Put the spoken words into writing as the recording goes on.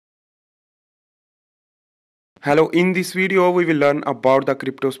Hello, in this video we will learn about the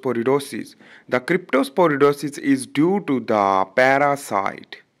cryptosporidosis. The cryptosporidosis is due to the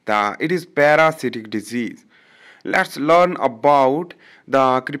parasite. It is parasitic disease. Let's learn about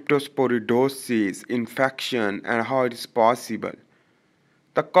the cryptosporidosis infection and how it is possible.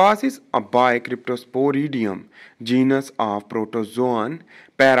 The cause is by Cryptosporidium, genus of protozoan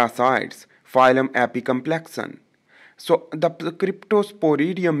parasites, phylum Apicomplexan. So the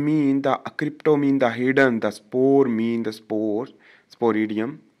Cryptosporidium mean the crypto mean the hidden, the spore mean the spores,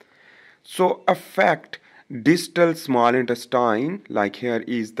 sporidium. So affect distal small intestine, like here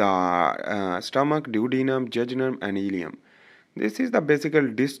is the stomach, duodenum, jejunum, and ileum. This is the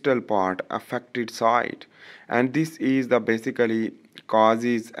basically distal part affected site, and this is the basically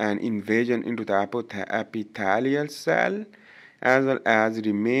causes an invasion into the epithelial cell as well as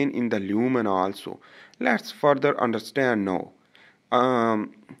remain in the lumen also. Let's further understand now.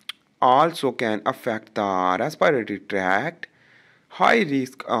 Um, Also can affect the respiratory tract, high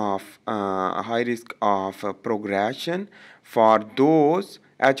risk of progression for those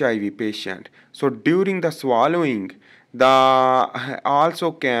HIV patient. So during the swallowing, the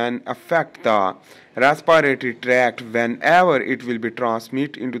also can affect the respiratory tract whenever it will be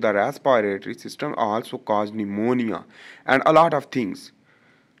transmit into the respiratory system, also cause pneumonia and a lot of things.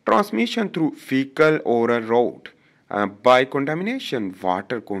 Transmission through fecal oral route by contamination,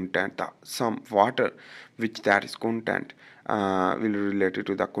 water content, some water which that is content will related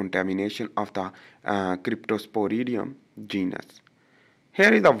to the contamination of the Cryptosporidium genus.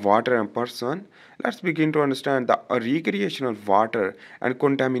 Here is the water and person. Let's begin to understand the recreational water and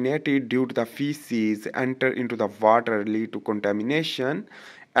contaminated due to the feces enter into the water lead to contamination,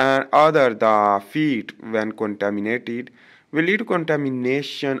 and other the feet when contaminated will lead to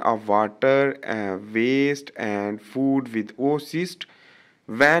contamination of water, waste and food with oocyst.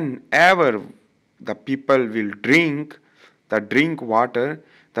 Whenever the people will drink water,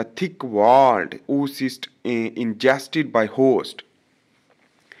 the thick walled oocyst ingested by host.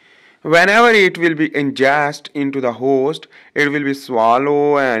 Whenever it will be ingest into the host, it will be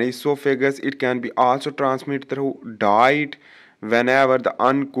swallow and esophagus. It can be also transmitted through diet whenever the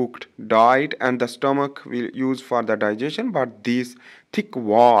uncooked diet, and the stomach will use for the digestion, but this thick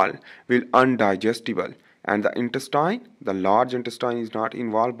wall will undigestible. And the intestine, the large intestine is not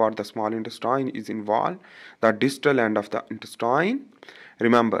involved, but the small intestine is involved, the distal end of the intestine.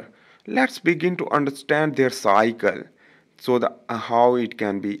 Remember, let's begin to understand their cycle, so the how it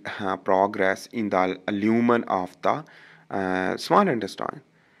can be progress in the lumen of the small intestine.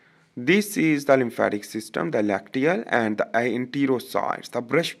 This is the lymphatic system, the lacteal and the enterocytes. The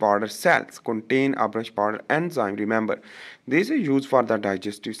brush border cells contain a brush border enzyme. Remember, this is used for the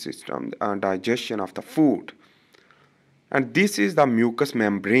digestive system, digestion of the food. And this is the mucous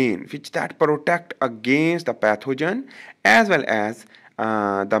membrane which that protect against the pathogen as well as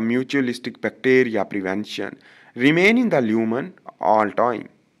the mutualistic bacteria prevention. Remain in the lumen all time.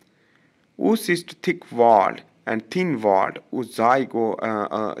 Oocyst thick-walled and thin-walled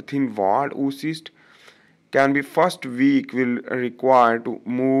thin-walled oocyst can be first week will require to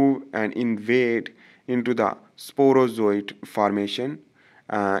move and invade into the sporozoite formation,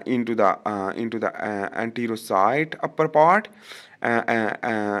 into the enterocyte upper part,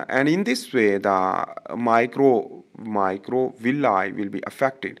 and in this way the microvilli will be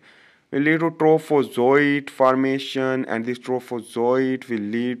affected, will lead to trophozoite formation, and this trophozoite will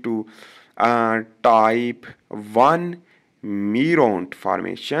lead to type 1 meronte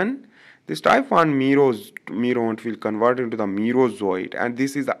formation. This type 1 meronte will convert into the merozoite, and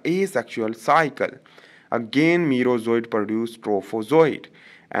this is the asexual cycle. Again, merozoite produce trophozoite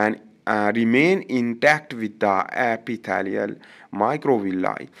and remain intact with the epithelial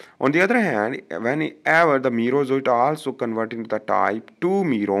microvilli. On the other hand, whenever the merozoite also convert into the type 2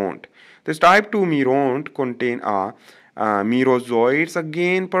 meronte, this type 2 meronte contain a merozoites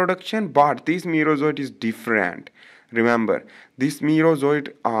again production, but this merozoite is different. Remember, this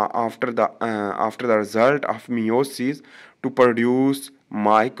merozoite after the result of meiosis to produce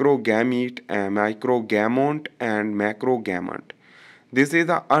microgamete, microgamete and macrogamete. This is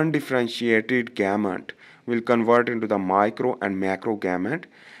the undifferentiated gamete will convert into the micro and macrogamete,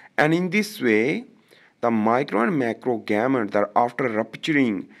 and in this way the micro and macrogamete that after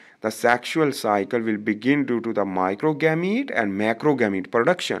rupturing the sexual cycle will begin due to the microgamete and macrogamete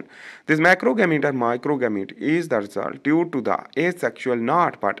production. This macrogamete and microgamete is the result due to the asexual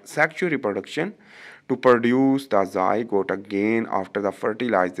not but sexual reproduction to produce the zygote again after the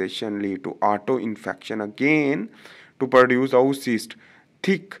fertilization lead to auto-infection again to produce oocyst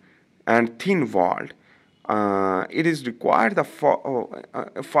thick and thin walled. it is required the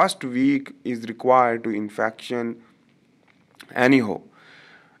first week is required to infection. Anyhow,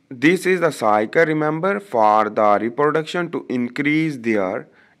 this is the cycle, remember, for the reproduction to increase their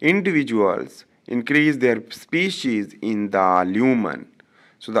individuals, increase their species in the lumen.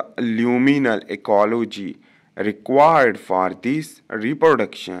 So the luminal ecology required for this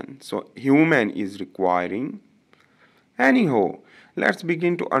reproduction. So human is requiring. Anyhow, let's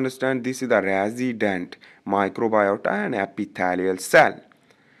begin to understand this is the resident microbiota and epithelial cell.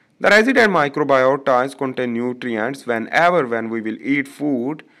 The resident microbiota contain nutrients when we will eat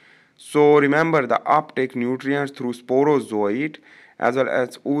food. So remember the uptake nutrients through sporozoite as well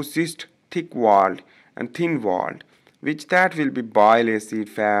as oocyst, thick walled and thin walled, which that will be bile acid,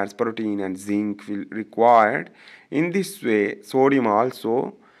 fats, protein and zinc will required. In this way, sodium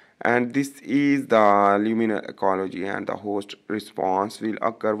also, and this is the luminal ecology and the host response will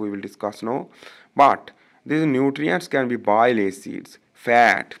occur, we will discuss now. But these nutrients can be bile acids,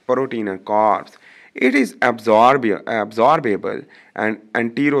 fat, protein and carbs. It is absorbable and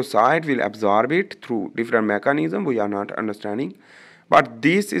enterocyte will absorb it through different mechanism we are not understanding. But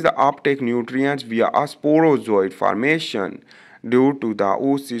this is the uptake nutrients via a sporozoid formation due to the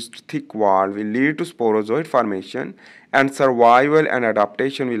oocyst thick wall will lead to sporozoid formation and survival and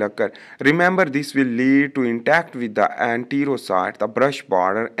adaptation will occur. Remember, this will lead to intact with the enterocyte, the brush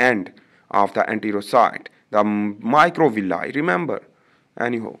border end of the enterocyte, the microvilli. Remember,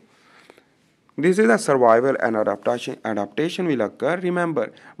 anyhow. This is a survival and adaptation will occur,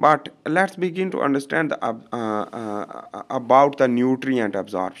 remember. But let's begin to understand about the nutrient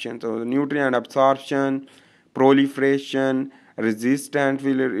absorption. So the nutrient absorption, proliferation, resistance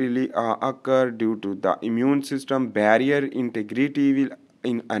will really occur due to the immune system. Barrier integrity will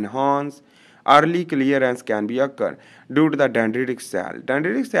enhance. Early clearance can be occur due to the dendritic cell.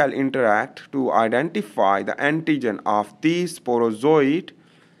 Dendritic cell interact to identify the antigen of these sporozoite,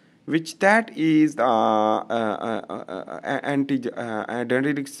 which that is the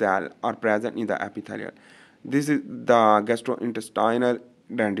dendritic cell are present in the epithelial. This is the gastrointestinal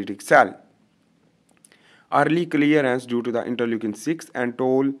dendritic cell. Early clearance due to the interleukin 6 and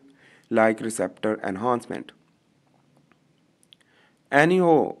toll-like receptor enhancement.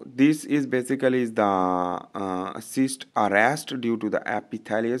 Anyhow, this is basically the cyst arrest due to the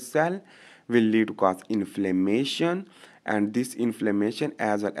epithelial cell will lead to cause inflammation, and this inflammation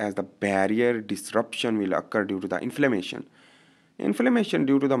as well as the barrier disruption will occur due to the inflammation. Inflammation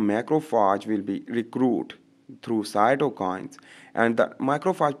due to the macrophage will be recruit through cytokines, and the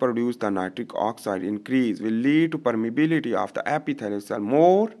macrophage produce the nitric oxide increase will lead to permeability of the epithelial cell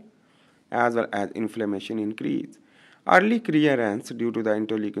more as well as inflammation increase. Early clearance due to the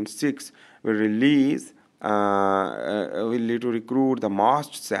interleukin 6 will release will lead to recruit the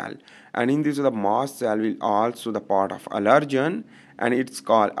mast cell, and in this the mast cell will also the part of allergen, and it's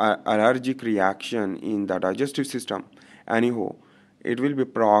called allergic reaction in the digestive system. Anyhow, it will be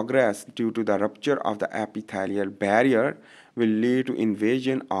progress due to the rupture of the epithelial barrier will lead to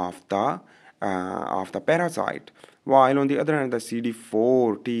invasion of the parasite. While on the other hand, the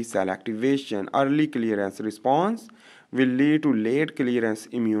CD4 T cell activation early clearance response will lead to late clearance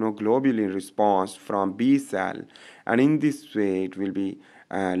immunoglobulin response from B cell, and in this way it will be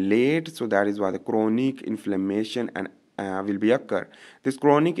late, so that is why the chronic inflammation and will be occur. This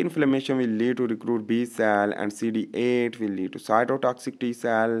chronic inflammation will lead to recruit B cell, and CD8 will lead to cytotoxic T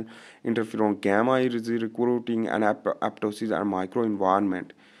cell, interferon gamma is recruiting, and apoptosis and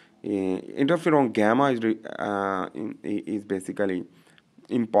microenvironment. Interferon gamma is basically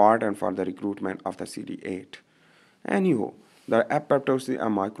important for the recruitment of the CD8. Anyhow, the apoptosis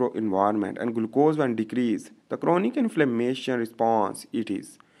and microenvironment and glucose when decrease, the chronic inflammation response it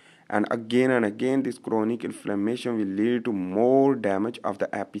is. And again this chronic inflammation will lead to more damage of the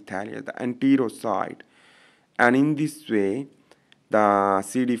epithelium, the enterocyte. And in this way, the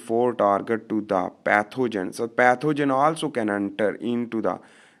CD4 target to the pathogen. So pathogen also can enter into the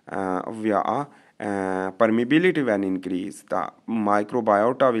via permeability when increase. The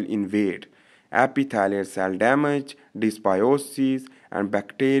microbiota will invade. Epithelial cell damage, dysbiosis, and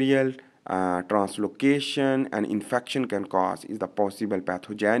bacterial translocation and infection can cause is the possible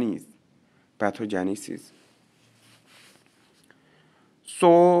pathogenesis.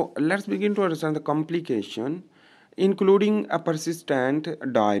 So let's begin to understand the complication, including a persistent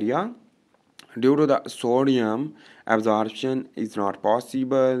diarrhea due to the sodium absorption is not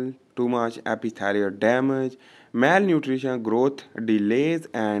possible, too much epithelial damage, malnutrition, growth delays,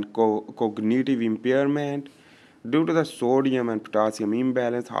 and cognitive impairment due to the sodium and potassium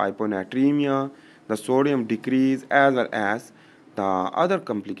imbalance, hyponatremia, the sodium decrease, as well as the other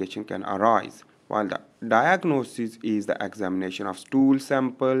complication can arise. While the diagnosis is the examination of stool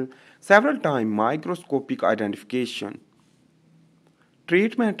sample, several time microscopic identification.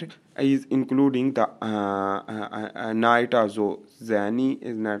 Treatment is including the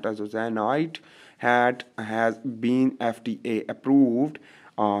nitazoxanide has been FDA approved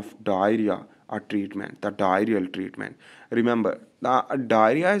of diarrhea or treatment, the diarrheal treatment. Remember, the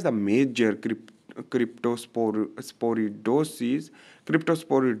diarrhea is the major cryptosporidosis.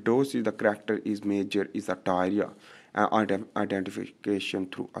 Cryptosporidosis, the character is major, is a diarrhea identification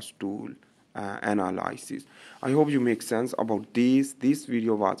through a stool analysis. I hope you make sense about this. This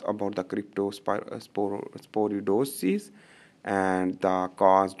video was about the cryptosporidosis and the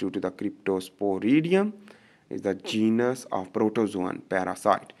cause due to the Cryptosporidium is the genus of protozoan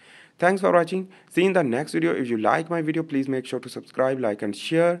parasite. Thanks for watching. See you in the next video. If you like my video, please make sure to subscribe, like and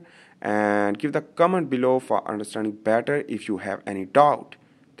share, and give the comment below for understanding better if you have any doubt.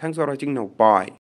 Thanks for watching. Now bye.